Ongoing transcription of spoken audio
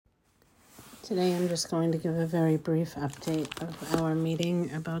Today I'm just going to give a very brief update of our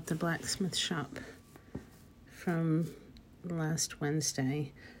meeting about the blacksmith shop from last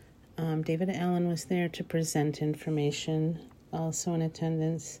Wednesday. David Allen was there to present information. Also in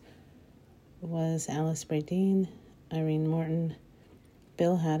attendance was Alice Bradeen, Irene Morton,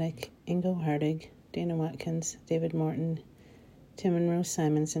 Bill Haddock, Ingo Hardig, Dana Watkins, David Morton, Tim and Rose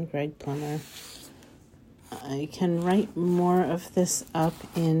Simons, and Greg Plummer. I can write more of this up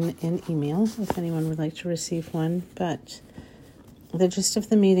in an email if anyone would like to receive one, but the gist of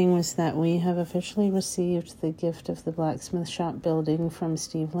the meeting was that we have officially received the gift of the blacksmith shop building from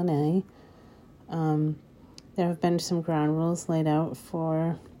Steve Linné. There have been some ground rules laid out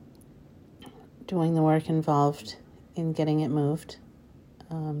for doing the work involved in getting it moved.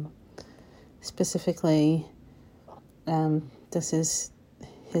 Specifically, this is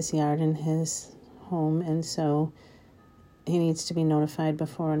his yard and his home, and so he needs to be notified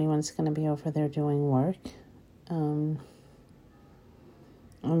before anyone's going to be over there doing work. And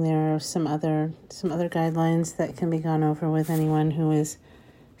there are some other guidelines that can be gone over with anyone who is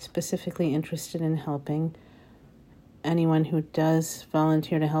specifically interested in helping. Anyone who does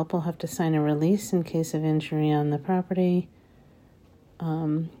volunteer to help will have to sign a release in case of injury on the property.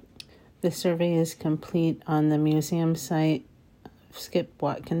 The survey is complete on the museum site, Skip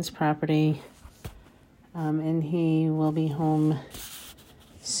Watkins' property. And he will be home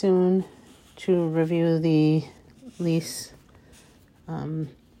soon to review the lease,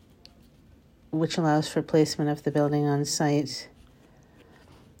 which allows for placement of the building on site.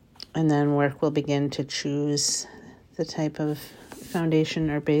 And then work will begin to choose the type of foundation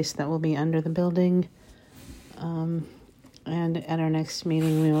or base that will be under the building. And at our next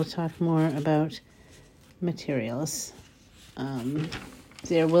meeting, we will talk more about materials.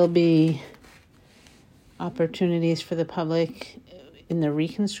 There will be opportunities for the public in the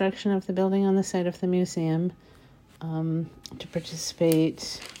reconstruction of the building on the site of the museum to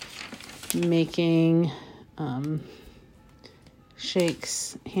participate, making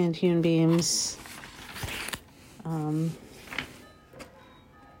shakes, hand-hewn beams, and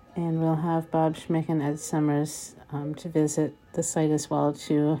we'll have Bob Schmick and Ed Summers to visit the site as well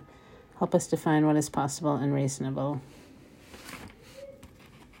to help us define what is possible and reasonable.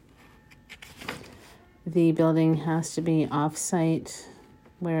 The building has to be off-site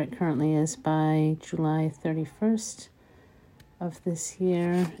where it currently is by July 31st of this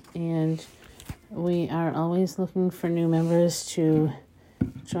year, and we are always looking for new members to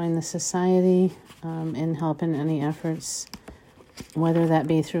join the society and help in any efforts, whether that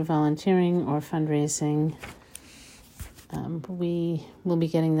be through volunteering or fundraising. We will be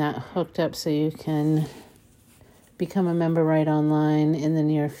getting that hooked up so you can become a member right online in the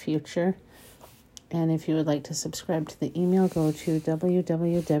near future. And if you would like to subscribe to the email, go to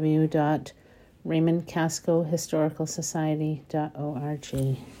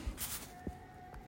www.raymondcascohistoricalsociety.org.